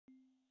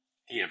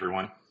Hey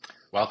everyone,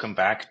 welcome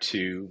back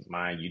to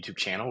my YouTube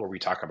channel where we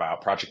talk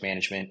about project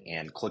management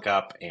and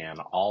ClickUp and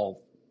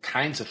all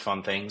kinds of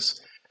fun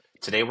things.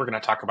 Today we're going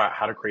to talk about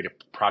how to create a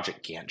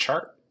project Gantt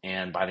chart,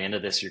 and by the end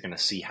of this you're going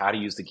to see how to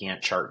use the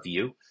Gantt chart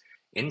view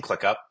in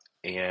ClickUp,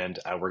 and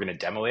we're going to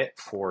demo it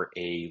for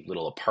a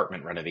little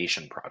apartment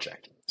renovation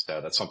project.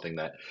 So that's something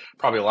that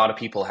probably a lot of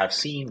people have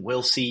seen,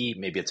 will see.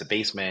 Maybe it's a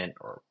basement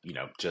or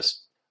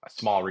just a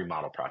small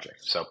remodel project.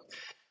 So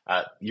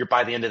you're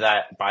by the end of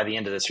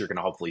this, you're going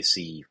to hopefully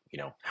see,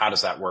 how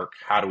does that work?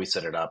 How do we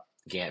set it up?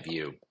 Gantt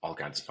view, all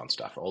kinds of fun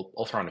stuff.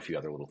 I'll throw in a few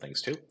other little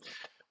things too.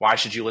 Why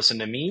should you listen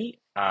to me?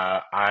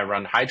 I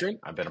run Hydrant.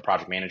 I've been a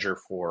project manager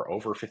for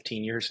over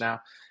 15 years now.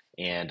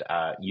 And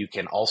you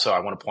can also, I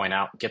want to point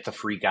out, get the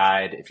free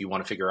guide if you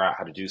want to figure out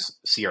how to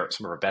see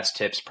some of our best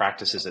tips,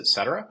 practices,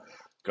 etc.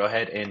 Go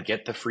ahead and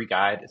get the free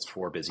guide. It's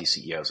for busy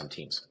CEOs and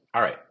teams.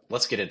 All right,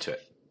 let's get into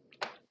it.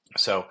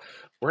 So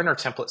we're in our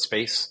template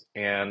space,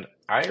 and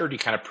I already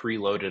kind of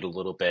preloaded a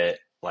little bit,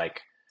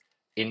 like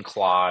in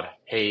Claude,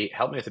 hey,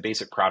 help me with a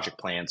basic project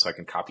plan so I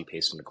can copy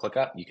paste into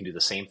ClickUp. You can do the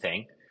same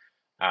thing.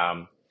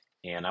 And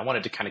I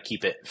wanted to kind of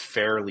keep it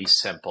fairly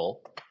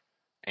simple,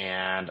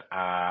 and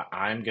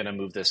I'm going to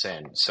move this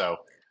in. So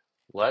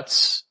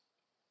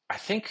I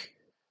think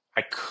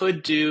I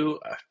could do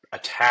a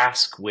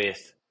task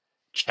with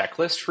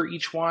checklist for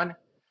each one.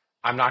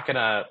 I'm not going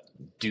to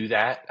do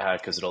that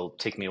because it'll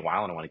take me a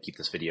while, and I want to keep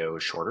this video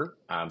shorter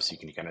so you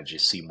can kind of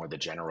just see more the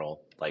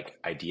general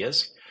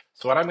ideas.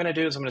 So what I'm going to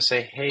do is I'm going to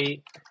say,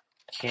 hey,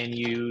 can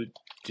you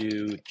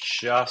do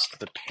just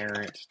the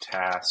parent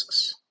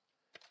tasks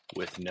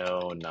with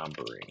no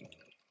numbering?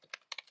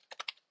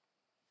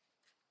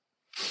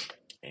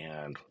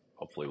 And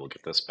hopefully we'll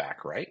get this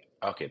back right.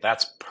 Okay,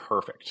 that's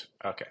perfect.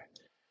 Okay,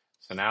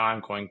 so now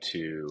I'm going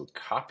to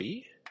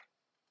copy.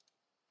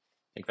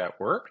 I think that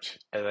worked.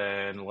 And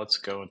then let's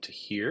go into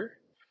here,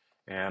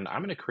 and I'm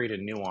going to create a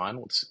new one.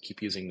 Let's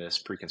keep using this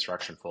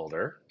pre-construction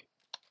folder,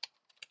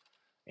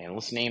 and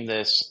let's name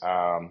this,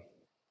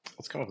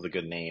 let's come up with a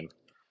good name.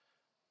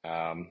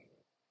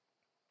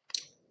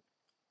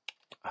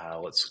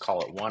 Let's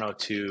call it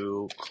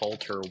 102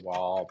 Coulter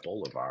Wall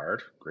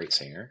Boulevard. Great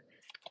singer.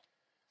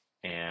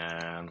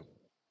 And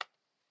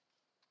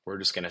we're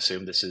just going to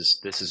assume this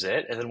is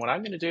it. And then what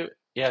I'm going to do,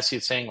 see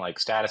it's saying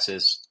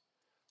statuses.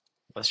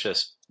 Let's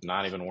just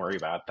not even worry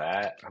about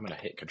that. I'm going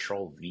to hit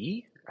Control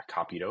V. I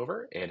copied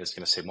over, and it's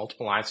going to say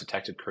multiple lines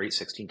detected, create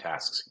 16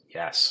 tasks.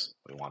 Yes,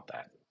 we want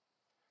that.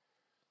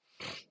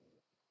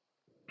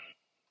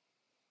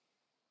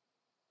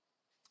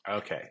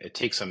 Okay, it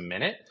takes a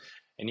minute,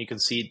 and you can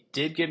see it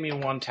did give me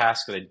one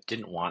task that I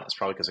didn't want. It's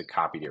probably because I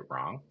copied it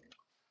wrong.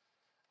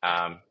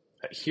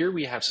 But here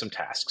we have some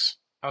tasks.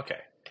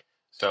 Okay,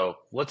 so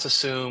let's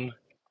assume,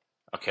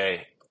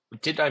 okay,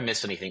 did I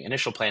miss anything?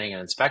 Initial planning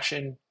and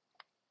inspection.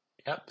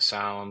 Yep,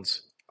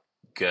 sounds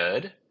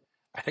good.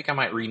 I think I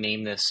might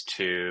rename this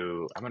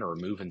to, I'm going to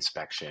remove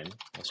inspection.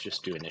 Let's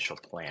just do initial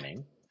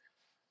planning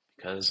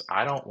because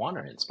I don't want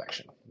an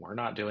inspection. We're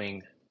not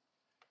doing,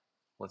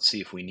 let's see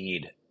if we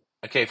need,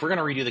 okay, if we're going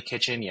to redo the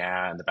kitchen,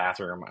 and the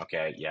bathroom,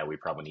 okay, we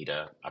probably need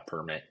a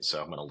permit.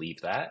 So I'm going to leave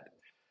that,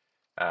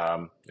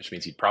 which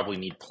means you'd probably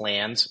need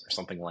plans or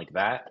something like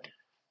that.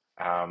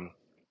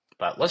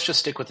 But let's just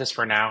stick with this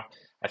for now.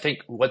 I think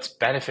what's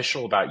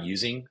beneficial about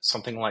using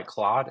something like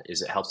Claude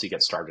is it helps you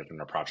get started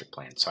in a project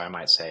plan. So I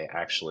might say,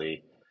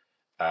 actually,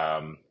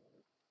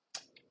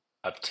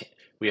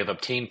 we have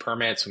obtained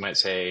permits. We might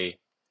say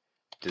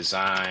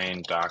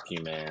design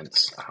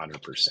documents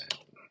 100%.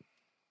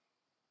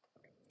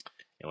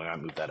 And we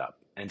might move that up.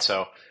 And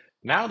so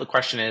now the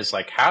question is,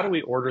 how do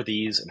we order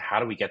these and how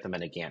do we get them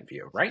in a Gantt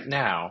view? Right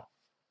now,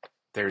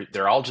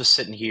 they're all just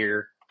sitting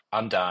here,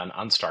 undone,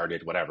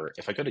 unstarted, whatever.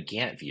 If I go to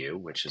Gantt view,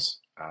 which is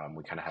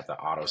we kind of have the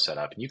auto set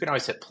up, and you can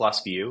always hit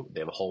plus view. They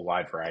have a whole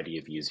wide variety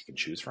of views you can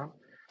choose from.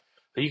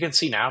 But you can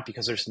see now,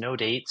 because there's no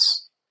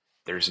dates,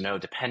 there's no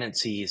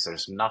dependencies,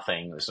 there's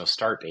nothing, there's no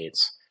start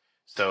dates.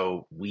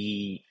 So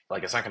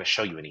it's not going to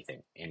show you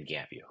anything in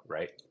Gantt view,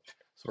 right?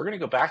 So we're going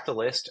to go back to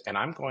list, and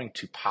I'm going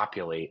to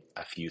populate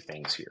a few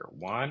things here.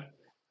 One,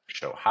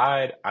 show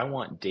hide. I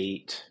want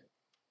date.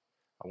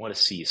 I want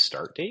to see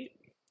start date.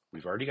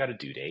 We've already got a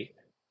due date.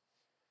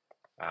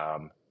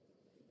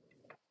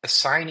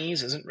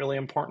 Assignees isn't really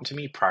important to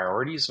me.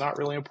 Priority is not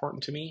really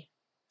important to me.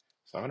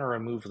 So I'm going to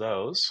remove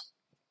those.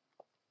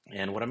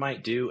 And what I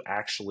might do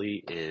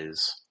actually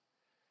is,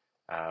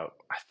 I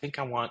think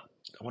I want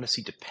to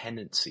see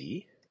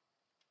dependency.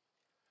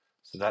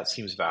 So that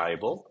seems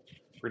valuable.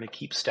 We're going to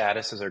keep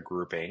status as our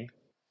grouping.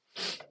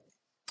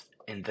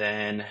 And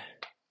then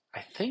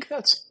I think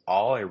that's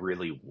all I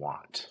really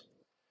want.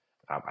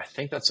 I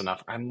think that's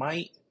enough. I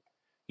might,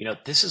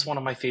 this is one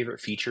of my favorite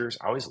features.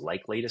 I always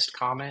like latest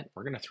comment.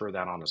 We're going to throw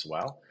that on as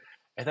well.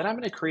 And then I'm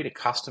going to create a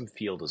custom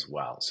field as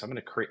well. So I'm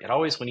going to create, it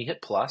always, when you hit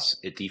plus,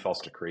 it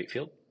defaults to create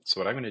field. So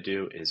what I'm going to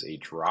do is a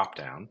drop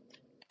down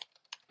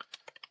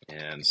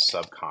and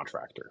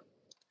subcontractor.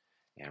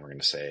 And we're going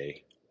to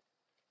say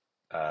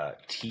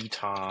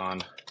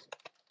Teton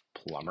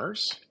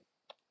plumbers,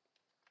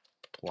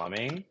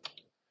 plumbing.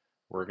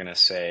 We're going to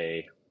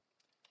say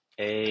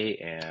A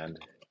and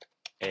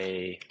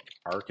A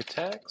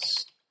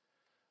architects.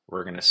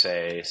 We're going to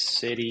say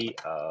city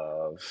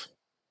of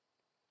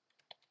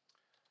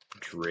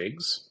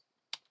Driggs.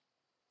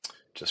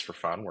 Just for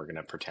fun, we're going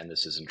to pretend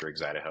this is in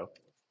Driggs, Idaho,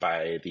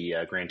 by the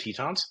Grand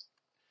Tetons.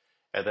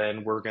 And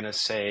then we're going to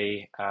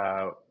say,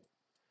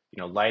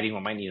 lighting, we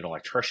might need an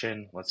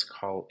electrician. Let's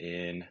call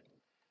in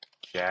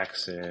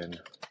Jackson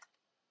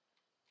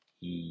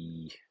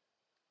E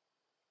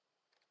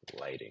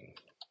Lighting.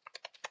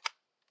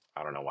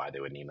 I don't know why they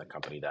would name the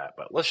company that,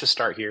 but let's just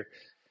start here.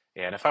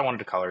 And if I wanted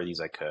to color these,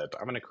 I could, but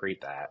I'm going to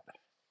create that.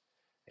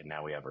 And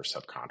now we have our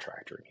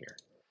subcontractor in here.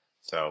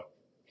 So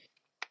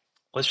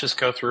let's just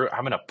go through.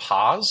 I'm going to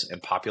pause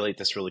and populate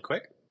this really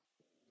quick.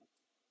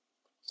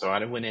 So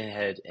I went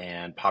ahead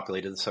and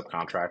populated the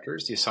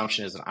subcontractors. The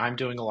assumption is that I'm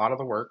doing a lot of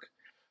the work,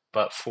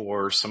 but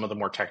for some of the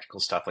more technical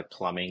stuff like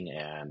plumbing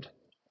and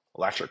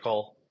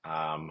electrical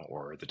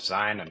or the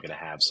design, I'm going to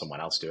have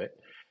someone else do it.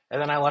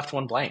 And then I left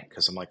one blank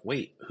because I'm like,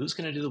 wait, who's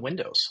going to do the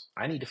windows?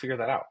 I need to figure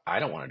that out. I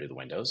don't want to do the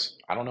windows.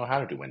 I don't know how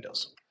to do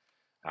windows.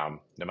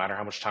 No matter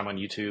how much time on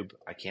YouTube,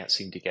 I can't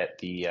seem to get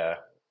the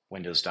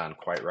windows done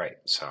quite right.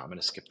 So I'm going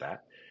to skip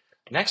that.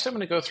 Next, I'm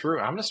going to go through,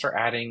 I'm going to start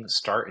adding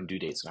start and due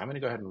dates. And I'm going to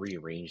go ahead and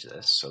rearrange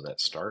this so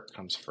that start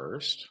comes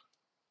first.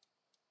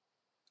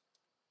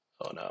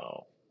 Oh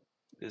no,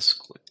 this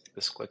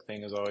click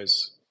thing is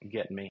always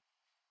getting me.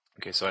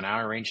 Okay, so now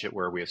I arranged it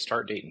where we have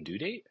start date and due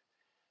date.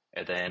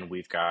 And then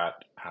we've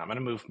got, I'm going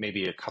to move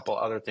maybe a couple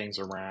other things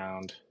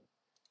around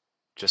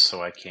just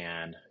so I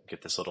can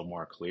get this a little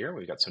more clear.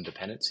 We've got some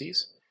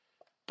dependencies.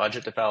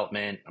 Budget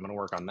development, I'm going to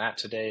work on that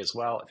today as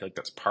well. I feel like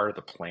that's part of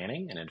the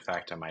planning. And in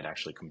fact, I might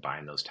actually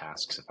combine those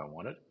tasks if I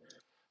wanted.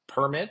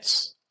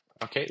 Permits,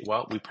 okay,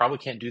 well, we probably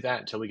can't do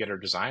that until we get our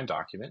design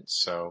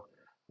documents. So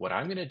what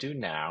I'm going to do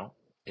now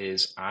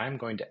is I'm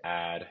going to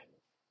add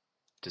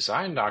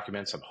design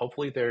documents.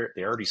 Hopefully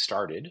they already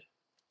started.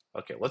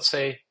 Okay, let's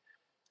say,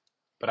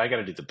 but I got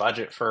to do the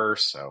budget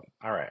first. So,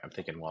 all right, I'm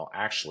thinking, well,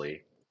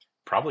 actually,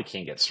 probably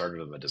can't get started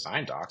on the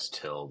design docs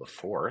till the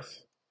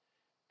 4th.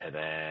 And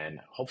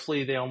then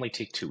hopefully they only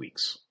take 2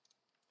 weeks.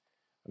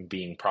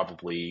 Being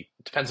probably,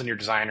 depends on your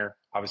designer.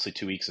 Obviously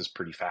 2 weeks is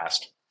pretty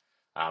fast.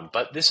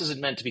 But this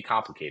isn't meant to be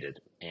complicated.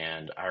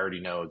 And I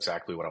already know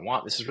exactly what I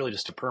want. This is really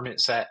just a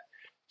permit set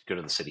to go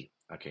to the city.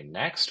 Okay,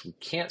 next, we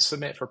can't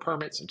submit for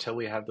permits until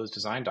we have those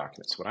design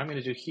documents. What I'm going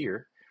to do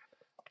here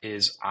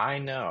is I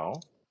know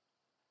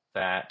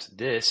that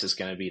this is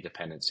going to be a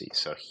dependency.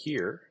 So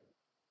here,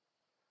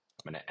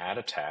 I'm going to add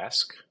a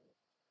task,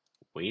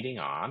 waiting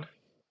on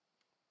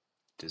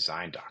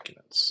design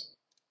documents.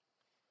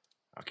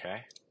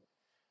 Okay,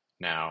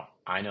 now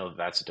I know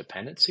that's a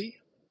dependency,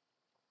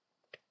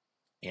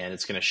 and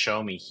it's going to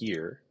show me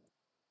here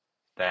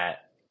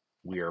that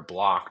we are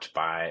blocked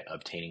by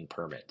obtaining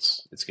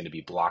permits. It's going to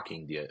be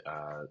blocking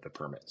the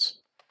permits.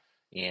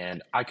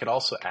 And I could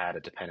also add a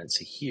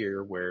dependency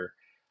here where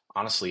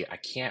honestly, I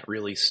can't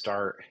really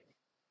start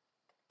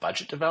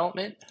budget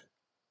development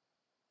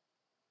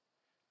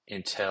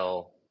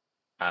until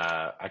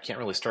I can't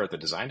really start the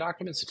design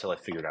documents until I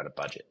figured out a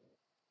budget.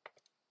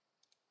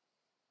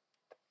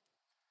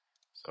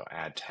 So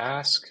add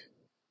task,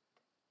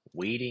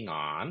 waiting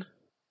on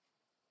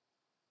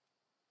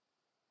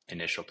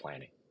initial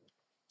planning.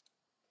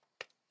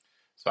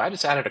 So I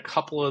just added a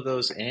couple of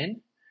those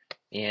in,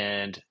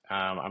 and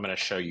I'm going to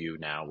show you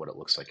now what it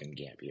looks like in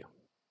Gantt view.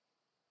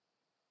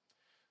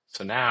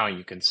 So now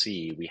you can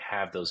see we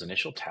have those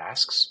initial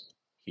tasks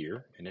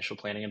here, initial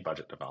planning and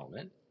budget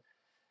development.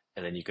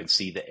 And then you can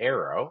see the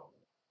arrow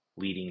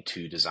leading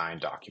to design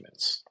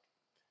documents.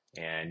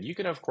 And you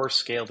can, of course,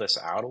 scale this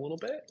out a little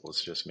bit.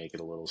 Let's just make it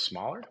a little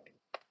smaller.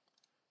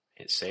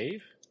 Hit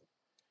save.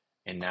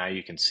 And now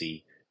you can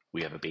see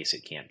we have a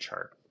basic Gantt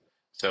chart.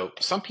 So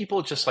some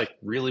people just like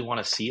really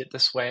want to see it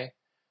this way.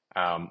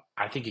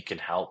 I think it can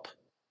help.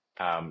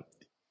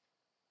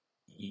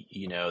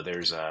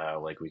 There's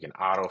like we can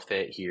auto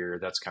fit here.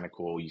 That's kind of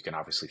cool. You can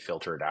obviously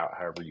filter it out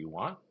however you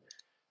want.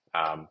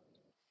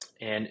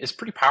 And it's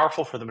pretty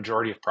powerful for the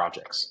majority of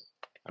projects.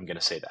 I'm going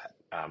to say that.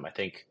 I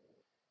think,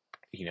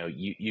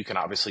 you can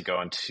obviously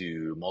go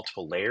into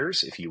multiple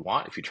layers if you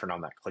want. If you turn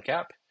on that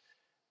ClickUp,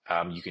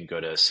 you can go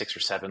to 6 or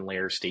 7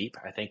 layers deep,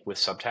 I think, with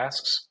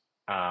subtasks.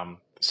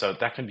 So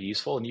that can be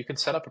useful. And you can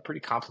set up a pretty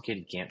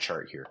complicated Gantt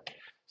chart here.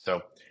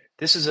 So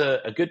this is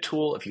a good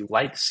tool. If you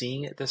like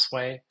seeing it this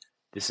way,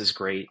 this is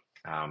great.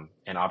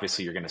 And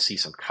obviously, you're going to see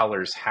some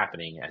colors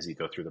happening as you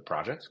go through the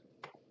project.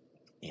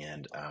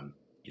 And,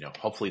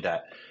 hopefully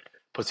that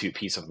puts you at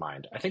peace of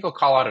mind. I think I'll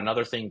call out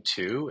another thing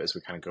too, as we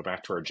kind of go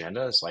back to our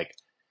agenda, is like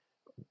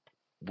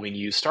when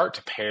you start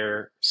to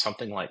pair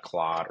something like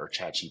Claude or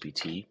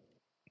ChatGPT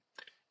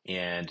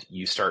and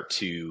you start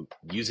to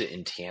use it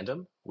in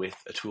tandem with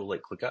a tool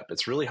like ClickUp,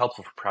 it's really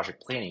helpful for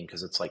project planning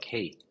because it's like,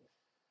 hey,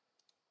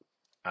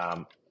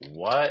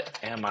 what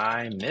am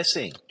I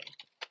missing?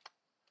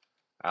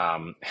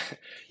 And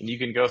you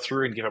can go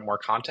through and give it more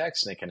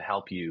context, and it can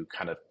help you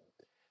kind of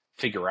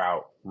figure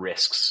out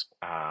risks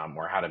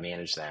or how to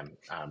manage them.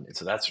 And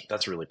so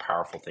that's a really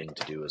powerful thing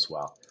to do as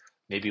well.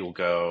 Maybe we'll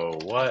go,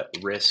 what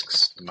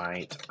risks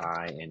might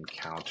I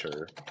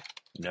encounter?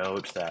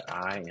 Note that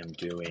I am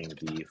doing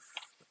the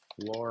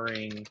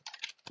flooring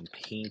and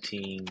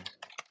painting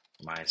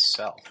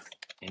myself.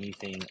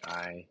 Anything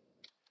I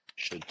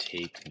should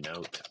take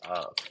note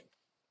of?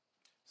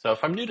 So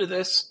if I'm new to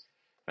this,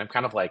 I'm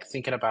kind of like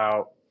thinking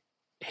about,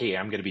 hey,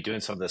 I'm going to be doing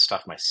some of this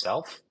stuff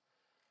myself.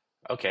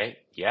 Okay,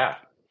 yeah,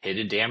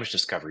 hidden damage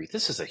discovery.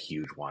 This is a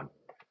huge one.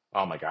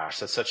 Oh my gosh,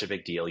 that's such a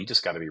big deal. You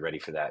just got to be ready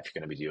for that if you're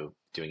going to be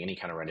doing any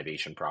kind of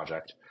renovation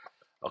project.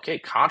 Okay,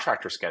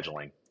 contractor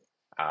scheduling.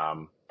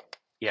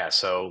 Yeah,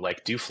 so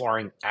like do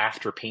flooring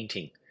after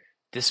painting.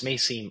 This may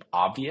seem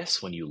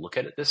obvious when you look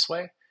at it this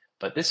way,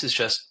 but this is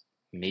just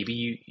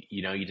maybe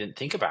you didn't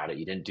think about it.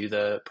 You didn't do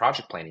the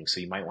project planning, so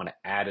you might want to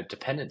add a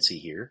dependency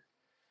here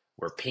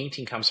where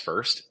painting comes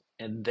first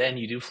and then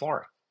you do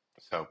flooring.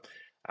 So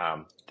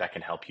that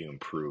can help you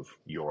improve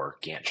your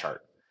Gantt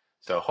chart.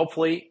 So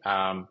hopefully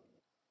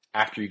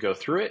after you go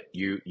through it,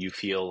 you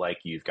feel like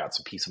you've got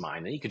some peace of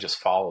mind that you can just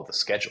follow the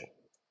schedule.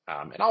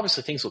 And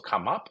obviously things will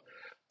come up,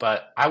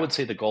 but I would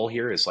say the goal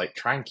here is like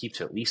try and keep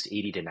to at least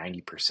 80 to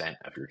 90%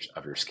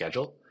 of your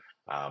schedule,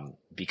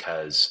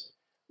 because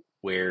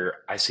where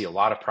I see a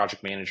lot of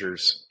project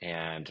managers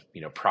and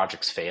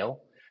projects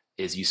fail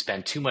is you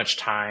spend too much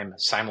time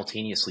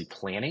simultaneously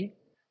planning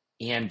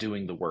and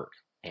doing the work,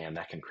 and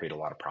that can create a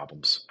lot of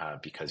problems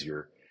because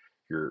you're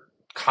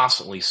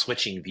constantly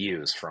switching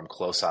views from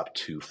close up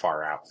to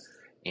far out.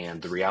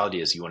 And the reality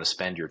is you want to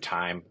spend your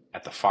time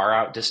at the far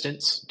out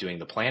distance doing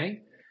the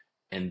planning,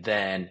 and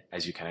then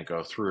as you kind of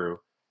go through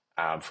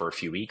for a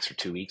few weeks or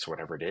 2 weeks or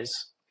whatever it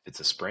is, if it's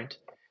a sprint,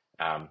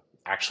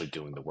 actually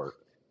doing the work.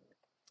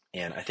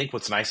 And I think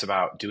what's nice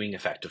about doing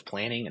effective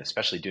planning, and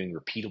especially doing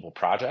repeatable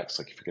projects,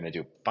 like if you're going to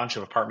do a bunch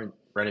of apartment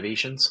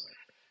renovations,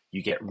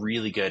 you get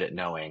really good at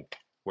knowing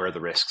where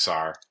the risks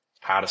are,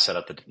 how to set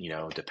up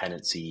the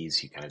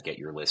dependencies. You kind of get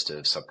your list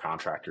of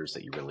subcontractors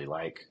that you really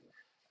like,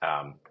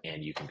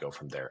 and you can go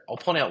from there. I'll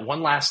point out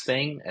one last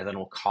thing, and then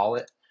we'll call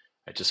it.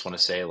 I just want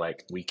to say,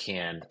 like, we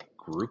can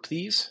group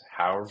these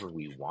however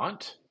we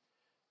want.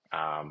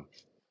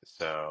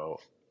 So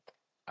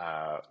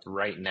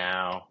right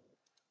now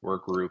we're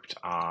grouped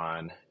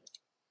on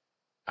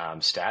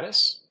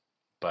status,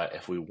 but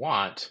if we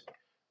want,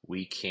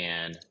 we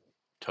can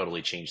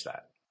totally change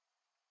that.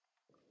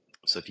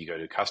 So if you go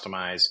to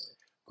customize,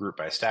 group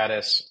by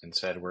status,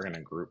 instead we're going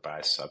to group by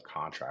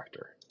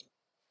subcontractor.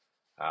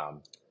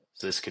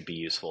 So this could be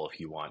useful if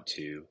you want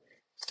to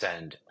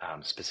send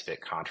specific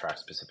contract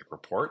specific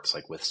reports,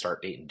 like with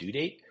start date and due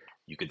date.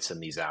 You could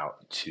send these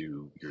out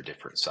to your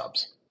different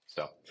subs.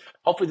 So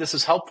hopefully this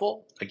is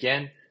helpful.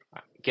 Again,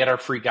 get our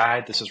free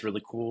guide. This is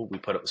really cool. We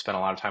spent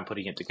a lot of time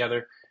putting it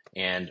together,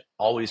 and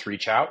always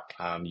reach out.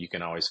 You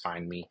can always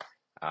find me.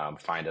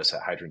 Find us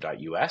at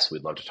hydrant.us.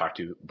 We'd love to talk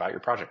to you about your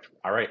project.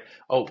 All right.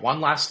 Oh, one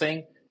last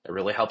thing. It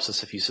really helps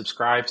us if you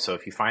subscribe. So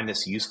if you find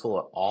this useful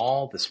at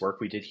all, this work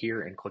we did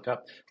here in ClickUp,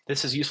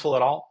 this is useful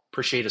at all,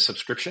 appreciate a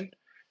subscription.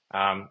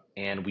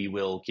 And we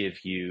will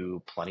give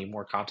you plenty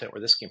more content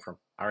where this came from.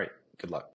 All right. Good luck.